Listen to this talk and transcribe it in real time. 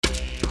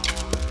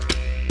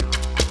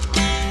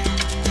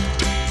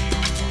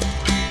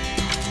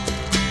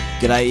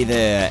G'day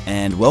there,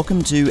 and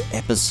welcome to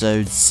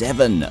episode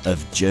 7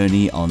 of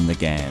Journey on the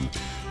Gan.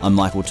 I'm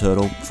Michael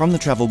Turtle from the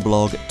travel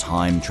blog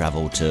Time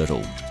Travel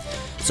Turtle.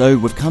 So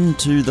we've come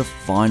to the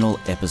final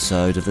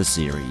episode of the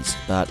series,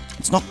 but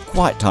it's not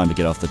quite time to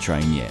get off the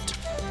train yet.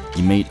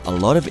 You meet a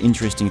lot of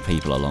interesting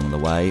people along the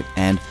way,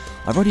 and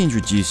I've already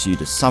introduced you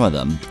to some of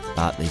them,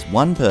 but there's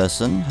one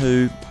person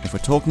who, if we're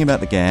talking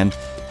about the Gan,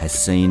 has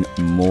seen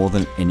more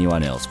than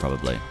anyone else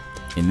probably.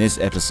 In this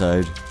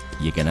episode,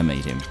 you're gonna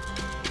meet him.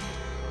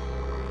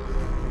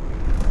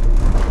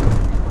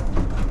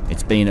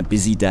 It's been a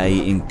busy day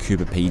in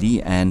Coober,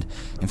 Pedy, and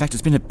in fact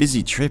it's been a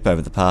busy trip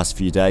over the past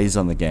few days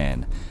on the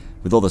Gan.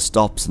 With all the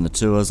stops and the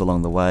tours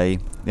along the way,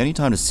 the only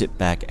time to sit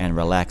back and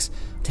relax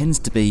tends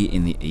to be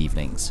in the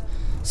evenings.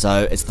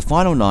 So it's the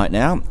final night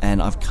now,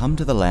 and I've come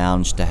to the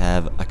lounge to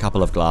have a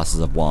couple of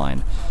glasses of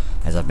wine.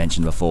 As I've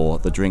mentioned before,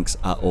 the drinks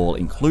are all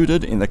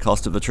included in the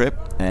cost of the trip,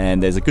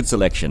 and there's a good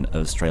selection of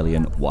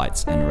Australian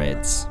whites and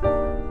reds.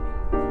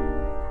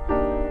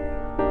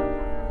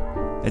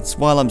 It's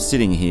while I'm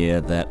sitting here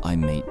that I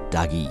meet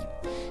Dougie.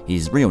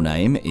 His real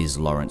name is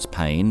Lawrence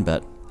Payne,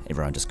 but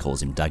everyone just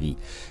calls him Dougie.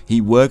 He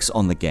works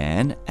on the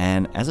Gan,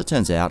 and as it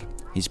turns out,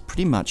 he's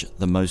pretty much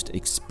the most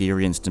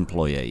experienced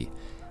employee.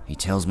 He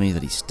tells me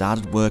that he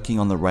started working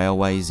on the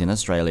railways in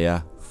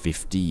Australia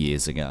 50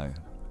 years ago.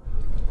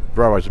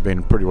 Railways have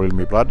been pretty well in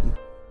my blood.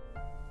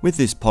 With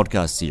this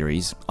podcast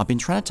series, I've been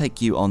trying to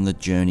take you on the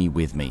journey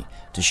with me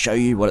to show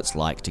you what it's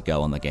like to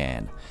go on the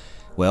Gan.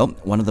 Well,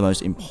 one of the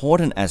most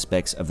important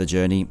aspects of the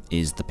journey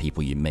is the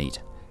people you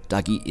meet.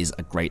 Dougie is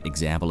a great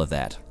example of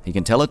that. He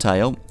can tell a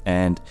tale,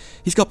 and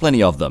he's got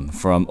plenty of them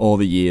from all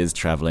the years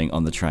travelling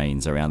on the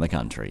trains around the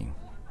country.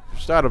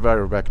 Started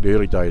over back in the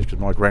early days because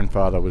my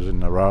grandfather was in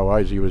the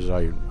railways. He was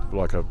a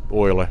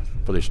oiler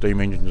for the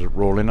steam engines at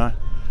Royal Inno.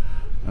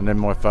 And then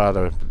my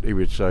father, he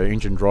was an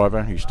engine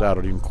driver. He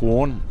started in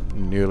Quorn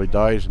in the early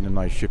days, and then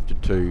they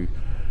shifted to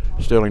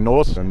Stirling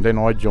North. And then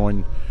I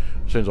joined,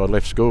 as soon as I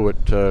left school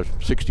at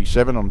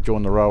 67, I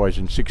joined the railways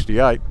in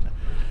 68.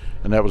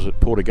 And that was at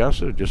Port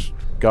Augusta, just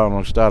going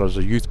on start as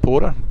a youth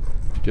porter,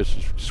 just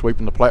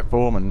sweeping the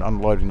platform and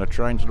unloading the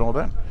trains and all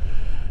that.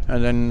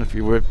 And then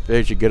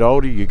as you get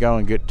older, you go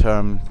and get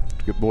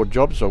more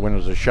jobs. So I went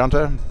as a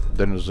shunter,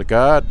 then as a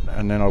guard,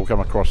 and then I'll come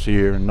across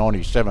here in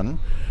 97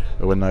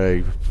 when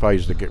they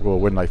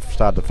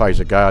started the phase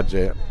of guards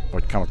out.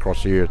 I'd come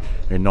across here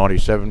in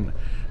 97,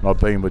 and I've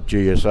been with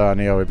GSR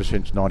now ever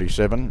since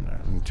 97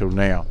 until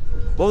now.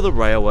 What were the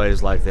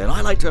railways like then?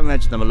 I like to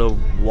imagine them a little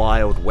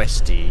wild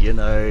westy,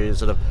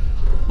 sort of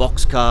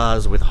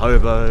boxcars with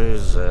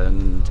hobos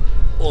and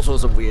all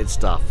sorts of weird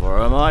stuff. Or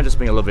am I just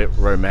being a little bit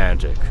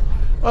romantic?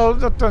 Well,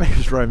 I don't think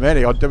it's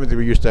romantic. I don't think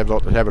we used to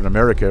have in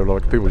America,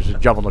 like people just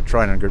jump on the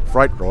train and get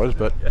freight rides,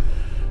 but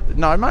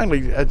no,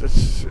 mainly,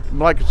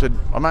 like I said,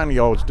 I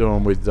was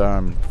doing with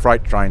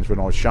freight trains when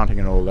I was shunting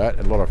and all that,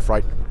 a lot of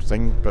freight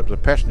thing, but the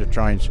passenger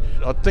trains,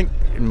 I think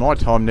in my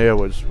time there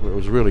was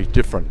really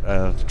different.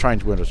 The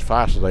trains weren't as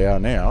fast as they are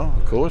now,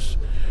 of course,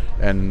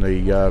 and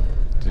the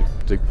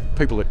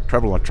people that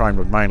travel on the train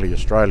were mainly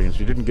Australians.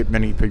 You didn't get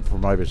many people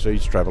from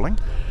overseas travelling,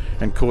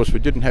 and of course we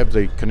didn't have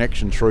the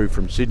connection through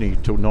from Sydney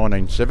until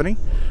 1970.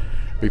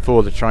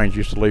 Before the trains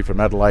used to leave from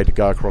Adelaide to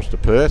go across to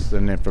Perth,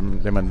 and then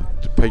when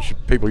the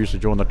people used to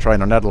join the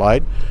train on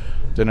Adelaide,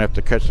 then they have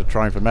to catch the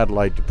train from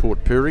Adelaide to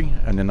Port Pirie,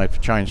 and then they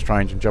change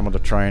trains and jump on the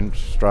train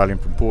Australian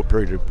from Port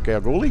Pirie to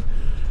Kalgoorlie,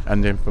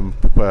 and then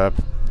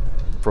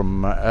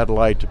from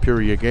Adelaide to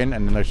Pirie again,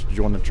 and then they used to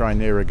join the train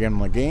there again on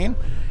the Gan,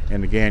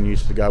 and the Gan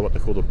used to go what they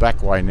call the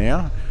back way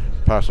now,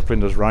 past the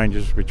Flinders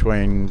Ranges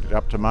between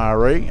up to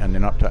Maree and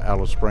then up to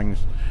Alice Springs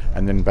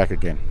and then back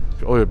again.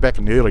 Back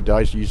in the early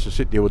days, you used to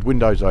sit there with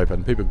windows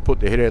open. People could put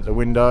their head out the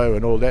window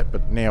and all that,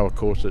 but now, of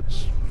course,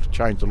 it's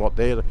changed a lot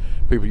there.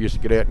 People used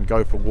to get out and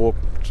go for a walk,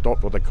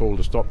 stop what they call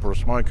to stop for a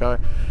smoko,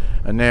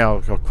 and now,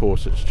 of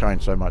course, it's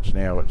changed so much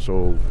now. It's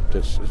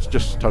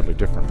just totally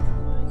different.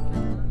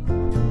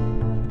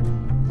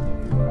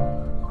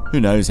 Who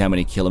knows how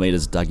many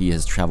kilometres Dougie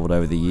has travelled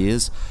over the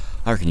years?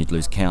 I reckon you'd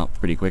lose count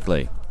pretty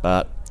quickly.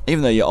 But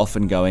even though you're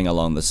often going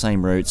along the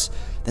same routes,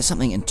 there's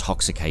something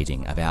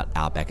intoxicating about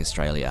outback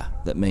Australia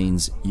that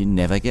means you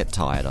never get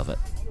tired of it.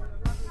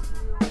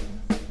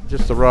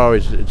 Just the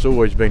railways, it's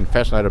always been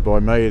fascinated by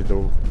me.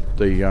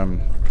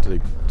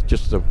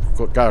 Just to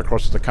go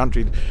across the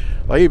country.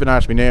 They even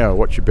ask me now,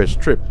 what's your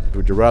best trip?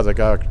 Would you rather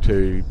go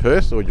to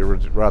Perth or would you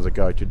rather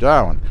go to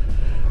Darwin?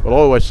 Well, I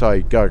always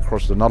say go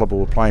across the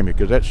Nullarbor Plain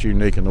because that's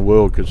unique in the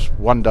world, because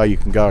one day you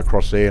can go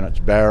across there and it's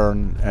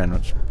barren and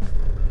it's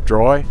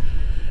dry,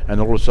 and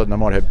all of a sudden they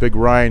might have big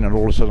rain, and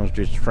all of a sudden it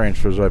just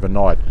transfers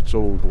overnight. It's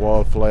all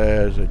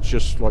wildflowers. It's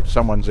just like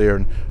someone's there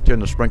and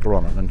turned the sprinkler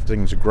on it and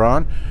things are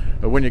growing.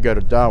 But when you go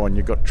to Darwin,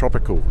 you've got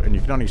tropical, and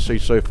you can only see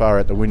so far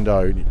out the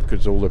window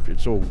because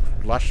it's all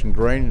lush and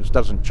green. It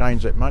doesn't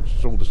change that much.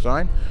 It's all the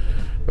same.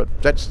 But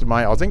that's the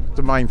main. I think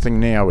the main thing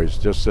now is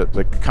just that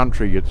the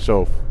country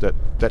itself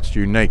that's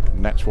unique,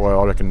 and that's why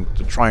I reckon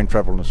the train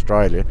travel in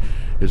Australia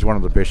is one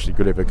of the best you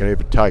could ever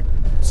take.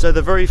 So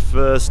the very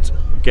first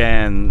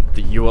GAN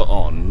that you were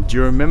on, do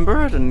you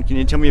remember it, and can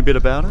you tell me a bit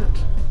about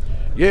it?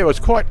 Yeah, it was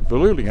quite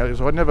belittling. I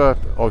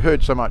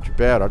heard so much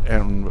about it,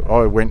 and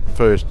I went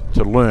first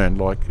to learn.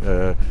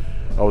 I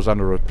was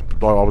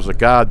a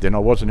guard then. I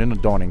wasn't in a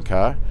dining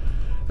car.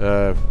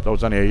 I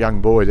was only a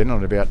young boy then,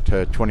 on about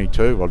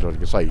 22. Well, I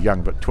can say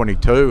young, but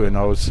 22, and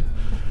I was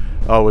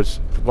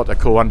what they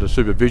call under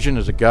supervision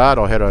as a guard.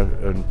 I had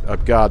a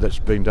guard that's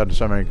been done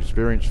so many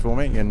experience for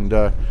me, and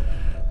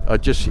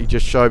he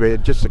just showed me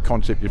just the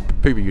concept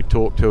of people you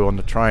talk to on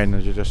the train,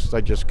 and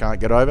they just can't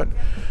get over it.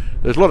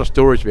 There's a lot of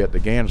stories about the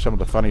GAN. Some of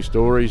the funny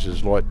stories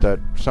is like that.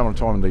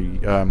 Sometime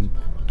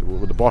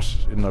with the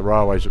boss in the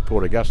railways at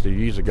Port Augusta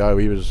years ago,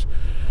 he was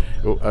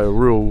a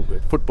real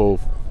football.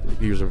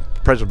 He was a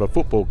president of a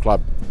football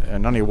club,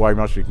 and only way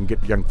most you can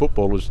get young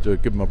footballers to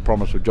give them a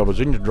promise of job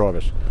as engine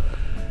drivers.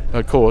 And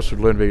of course, to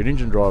learn to be an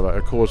engine driver.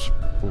 Of course,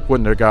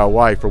 when they go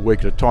away for a week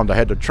at a time, they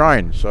had to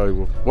train.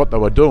 So what they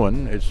were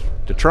doing is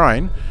to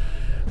train.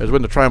 As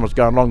when the train was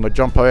going along, they'd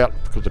jump out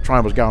because the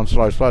train was going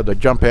slow. They'd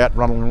jump out,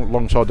 run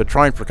alongside the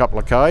train for a couple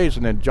of k's,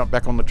 and then jump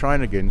back on the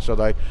train again. So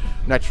they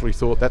naturally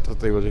thought that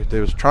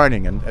there was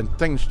training and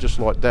things just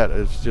like that.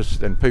 It's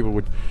just, and people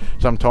would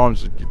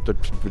sometimes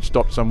would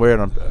stop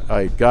somewhere, and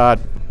a guard,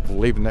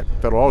 well, even that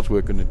fellow I was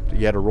working,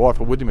 he had a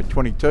rifle with him at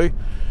 22.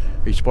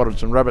 He spotted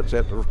some rabbits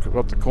out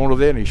the corner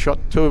there, and he shot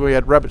two. We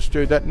had rabbit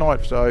stew that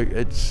night, so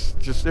it's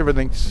just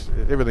everything's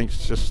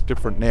just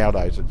different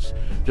nowadays. It's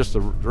just the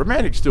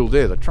romantic's still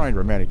there, the train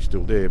romantic's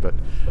still there, but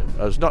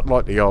it's not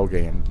like the old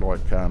GAN.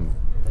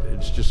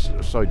 It's just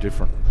so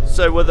different.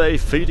 So were they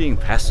feeding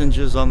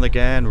passengers on the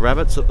GAN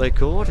rabbits that they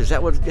caught? Is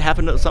that what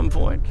happened at some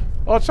point?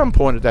 Oh, at some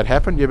point that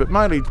happened, yeah, but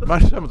mainly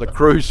some of the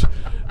crews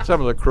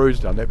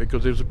done that,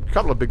 because there's a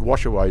couple of big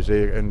washaways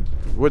there, and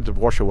with the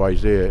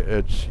washaways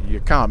there, you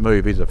can't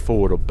move either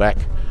forward or back,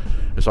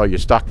 so you're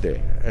stuck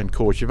there. And of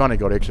course, you've only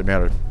got X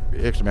amount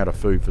of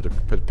food for the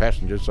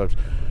passengers. So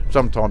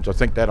sometimes I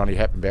think that only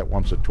happened about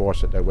once or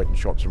twice, that they went and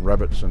shot some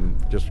rabbits and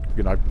just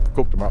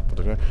cooked them up for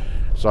the.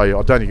 So I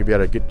don't think you'll be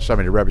able to get so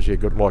many rabbits here.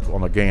 Like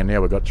on the GAN now,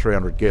 we've got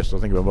 300 guests. I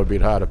think it might be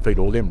hard to feed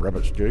all them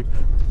rabbits, Stu.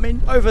 I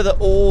mean, over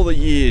all the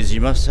years,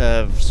 you must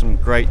have some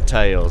great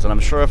tales, and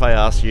I'm sure if I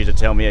asked you to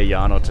tell me a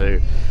yarn or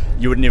two,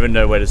 you wouldn't even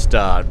know where to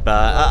start.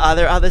 But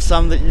are there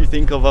some that you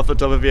think of off the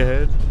top of your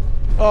head?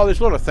 Oh, there's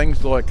a lot of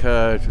things like.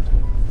 The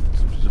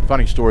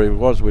funny story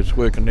was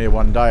working there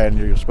one day,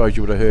 and I suppose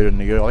you would have heard in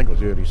the early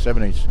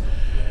 70s.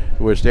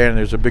 We were standing,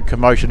 there was a big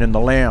commotion in the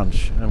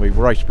lounge, and we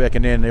raced back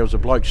in there, and there was a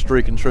bloke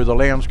streaking through the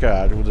lounge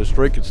car with a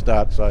streak at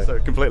start. So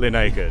completely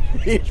naked.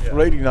 He's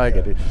completely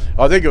naked.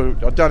 I don't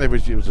know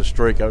if it was a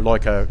streak, you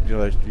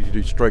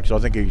do streaks. I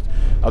think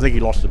he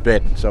lost a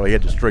bet, so he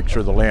had to streak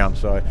through the lounge.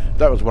 So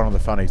that was one of the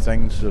funny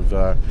things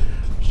of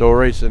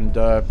stories. And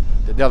the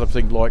other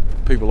thing, like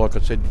people, like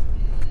I said,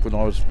 when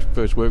I was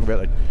first working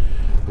about it,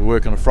 we were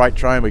working on a freight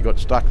train. We got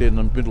stuck there in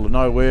the middle of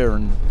nowhere,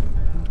 and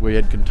we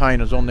had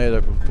containers on there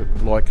that were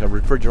like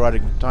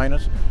refrigerated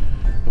containers.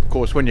 Of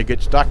course, when you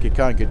get stuck, you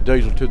can't get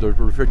diesel to the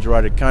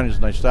refrigerated containers,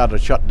 and they started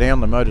to shut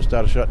down. The motor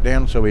started to shut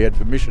down, so we had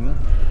permission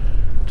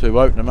to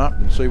open them up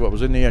and see what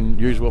was in there and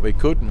use what we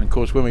could. And of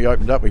course, when we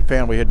opened up, we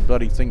found we had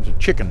bloody things of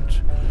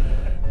chickens.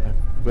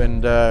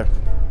 And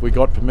we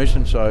got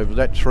permission, so for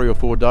that 3 or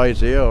 4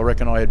 days there, I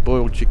reckon I had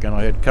boiled chicken,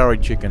 I had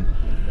curried chicken,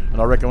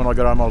 and I reckon when I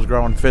got home I was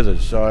growing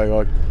feathers.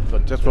 So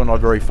that's when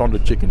I'm very fond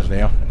of chickens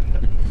now.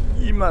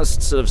 You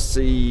must sort of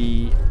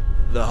see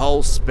the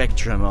whole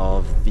spectrum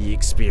of the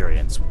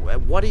experience.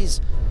 What does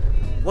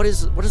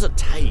it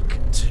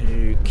take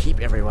to keep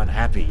everyone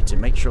happy, to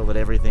make sure that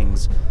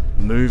everything's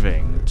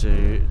moving,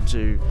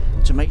 to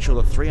make sure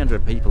that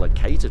 300 people are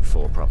catered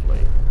for properly?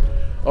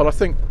 Well, I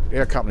think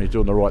our company's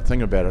doing the right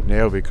thing about it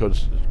now,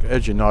 because,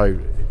 as you know,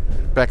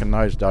 back in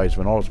those days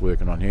when I was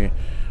working on here,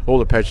 all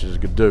the passengers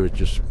could do is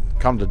just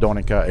come to the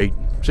dining car, eat,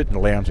 sit in the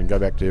lounge and go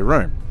back to their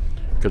room,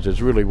 because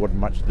there's really wasn't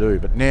much to do.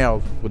 But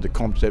now, with the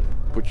concept,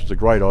 which is a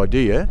great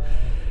idea,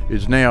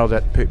 is now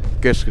that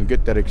guests can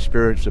get that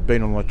experience of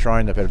being on the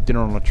train, they've had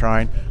dinner on the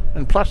train,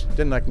 and plus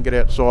then they can get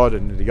outside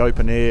in the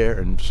open air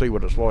and see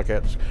what it's like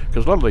out,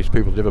 because a lot of these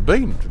people have never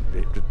been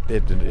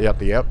out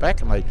the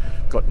outback, and they've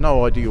got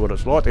no idea what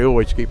it's like. They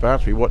always keep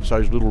asking me, what's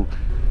those little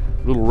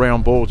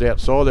round balls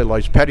outside? They're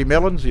those paddy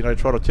melons,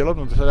 try to tell them,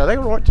 and they say, are they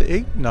all right to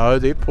eat? No,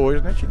 they're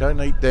poisonous, you don't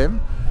eat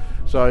them.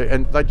 So,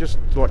 and they just,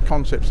 like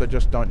concepts, they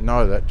just don't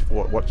know that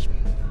what's.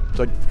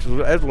 So,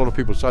 as a lot of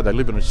people say, they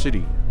live in a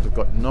city. They've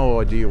got no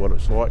idea what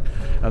it's like,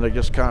 and they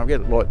just can't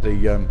get it. Like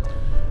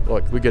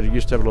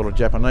used to have a lot of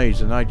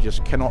Japanese, and they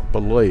just cannot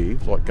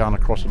believe, like going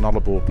across a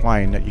nullarbor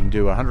plain, that you can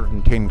do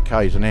 110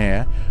 k's an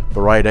hour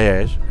for 8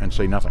 hours and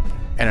see nothing,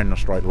 and in a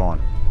straight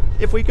line.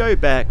 If we go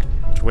back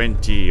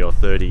 20 or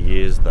 30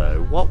 years,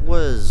 though, what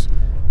was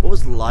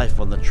life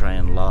on the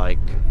train like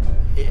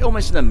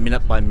almost in a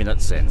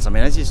minute-by-minute sense. I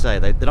mean, as you say,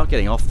 they're not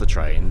getting off the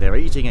train. They're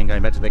eating and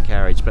going back to their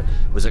carriage. But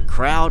was it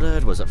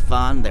crowded? Was it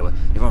fun?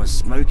 Everyone was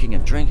smoking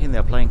and drinking. They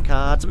were playing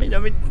cards. I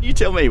mean, you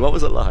tell me, what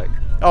was it like?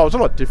 Oh, it's a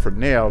lot different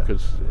now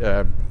because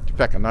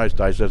back in those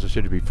days, as I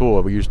said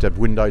before, we used to have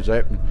windows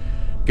open.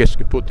 Guests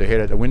could put their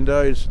head out the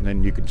windows, and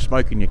then you could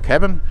smoke in your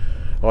cabin.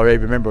 I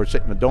even remember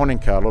sitting in the dining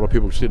car. A lot of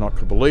people still not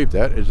could believe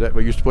that. Is that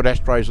we used to put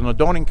ashtrays on the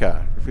dining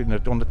car,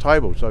 on the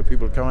table, so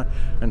people would come in.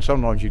 And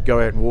sometimes you'd go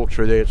out and walk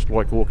through there. It's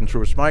like walking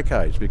through a smoke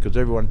haze because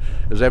everyone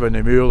is having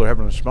a meal or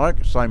having a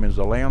smoke. Same as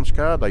the lounge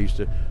car. They used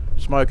to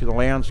smoke in the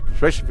lounge,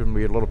 especially when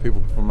we had a lot of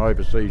people from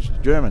overseas, the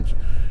Germans.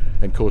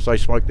 And of course they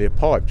smoked their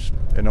pipes,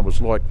 and it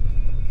was like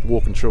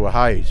walking through a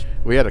haze.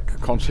 We had a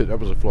concept that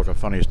was like a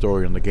funny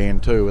story on the GAN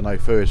too. When they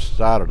first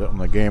started it on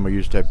the GAN, we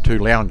used to have two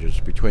lounges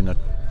between the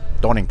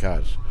dining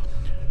cars.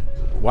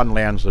 One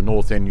lounge, the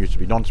north end, used to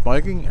be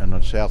non-smoking, and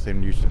the south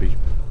end used to be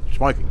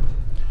smoking.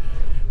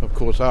 Of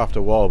course, after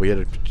a while, we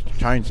had to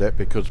change that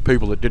because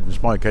people that didn't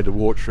smoke had to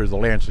walk through the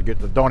lounge to get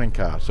to the dining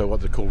car, so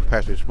what they called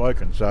passive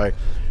smoking. So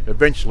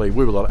eventually,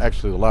 we were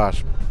actually the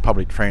last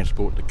public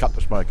transport to cut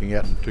the smoking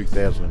out in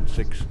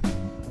 2006.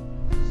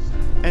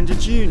 And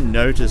did you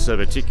notice a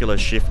particular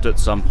shift at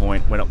some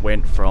point when it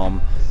went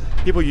from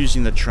people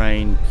using the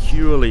train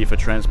purely for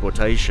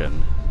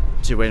transportation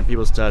to when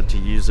people started to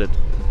use it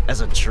as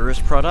a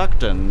tourist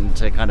product and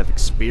to kind of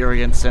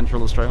experience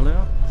Central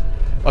Australia?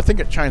 I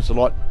think it changed a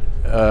lot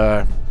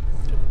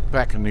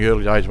back in the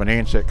early days when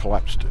Ansett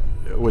collapsed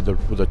with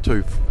the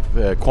two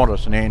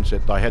Qantas and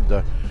Ansett. They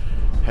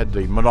had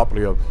the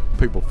monopoly of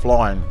people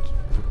flying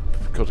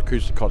because the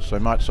acoustic cost so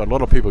much. So a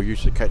lot of people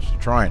used to catch the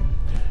train.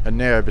 And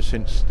now ever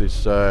since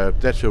this,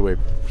 that's who we're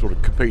sort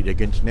of competing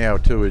against now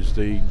too, is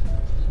the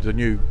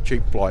new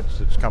cheap flights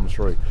that's come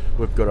through.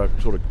 We've got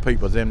to sort of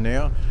compete with them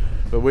now.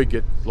 But we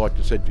get, like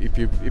I said, if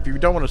you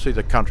don't want to see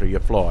the country, you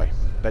fly.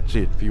 That's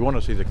it. If you want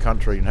to see the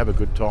country and have a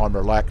good time,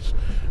 relax,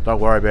 don't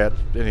worry about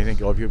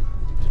anything of you,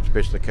 it's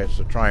best to catch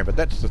the train. But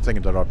that's the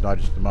thing that I've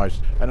noticed the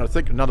most. And I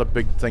think another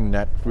big thing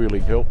that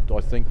really helped,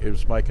 I think,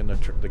 is making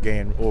the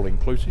GAN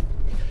all-inclusive.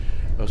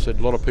 I said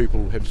a lot of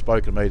people have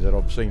spoken to me that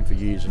I've seen for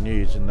years and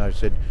years, and they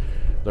said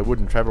they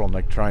wouldn't travel on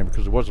that train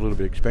because it was a little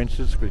bit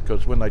expensive,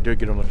 because when they do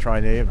get on the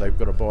train there, they've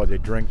got to buy their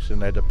drinks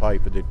and they had to pay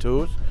for their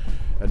tours.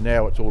 And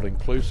now it's all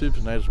inclusive,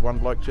 and as one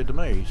bloke said to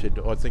me, he said,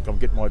 I think I'm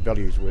getting my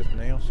values worth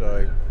now,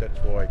 so that's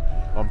why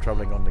I'm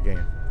travelling on the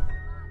GAN.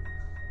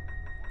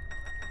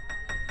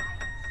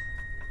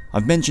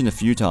 I've mentioned a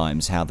few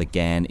times how the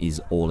GAN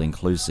is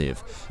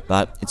all-inclusive,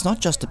 but it's not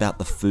just about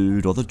the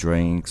food or the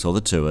drinks or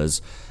the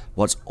tours.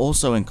 What's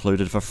also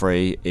included for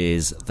free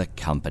is the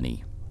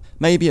company.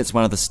 Maybe it's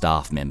one of the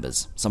staff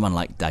members, someone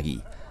like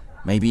Dougie.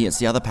 Maybe it's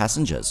the other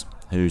passengers,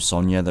 who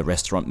Sonia, the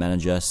restaurant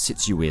manager,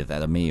 sits you with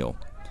at a meal.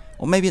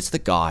 Or maybe it's the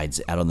guides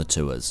out on the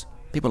tours,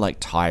 people like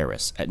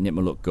Tyrus at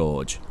Nipmaluk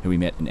Gorge, who we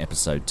met in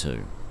episode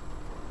 2.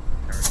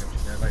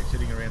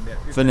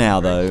 For now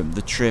though,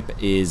 the trip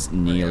is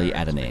nearly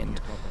at an end,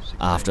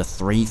 after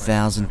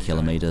 3,000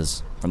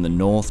 kilometres from the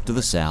north to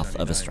the south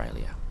of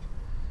Australia.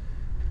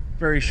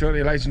 Very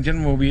shortly, ladies and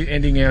gentlemen, we'll be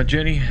ending our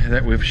journey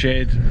that we've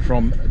shared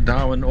from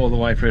Darwin all the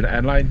way through to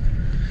Adelaide.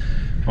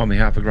 On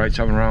behalf of Great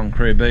Southern Rail and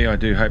Crew B, I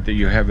do hope that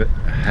you have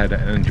had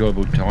an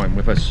enjoyable time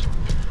with us.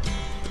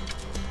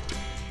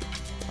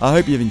 I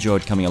hope you've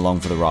enjoyed coming along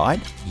for the ride,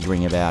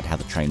 hearing about how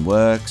the train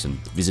works and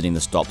visiting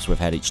the stops we've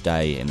had each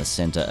day in the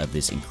centre of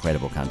this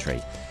incredible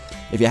country.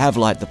 If you have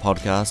liked the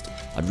podcast,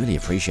 I'd really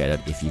appreciate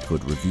it if you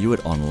could review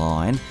it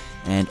online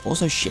and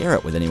also share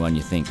it with anyone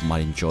you think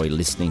might enjoy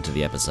listening to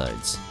the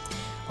episodes.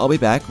 I'll be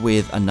back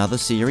with another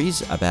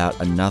series about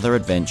another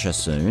adventure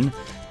soon,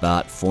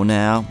 but for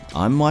now,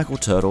 I'm Michael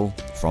Turtle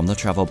from the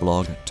travel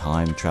blog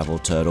Time Travel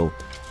Turtle,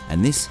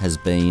 and this has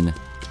been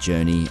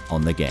Journey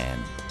on the GAN.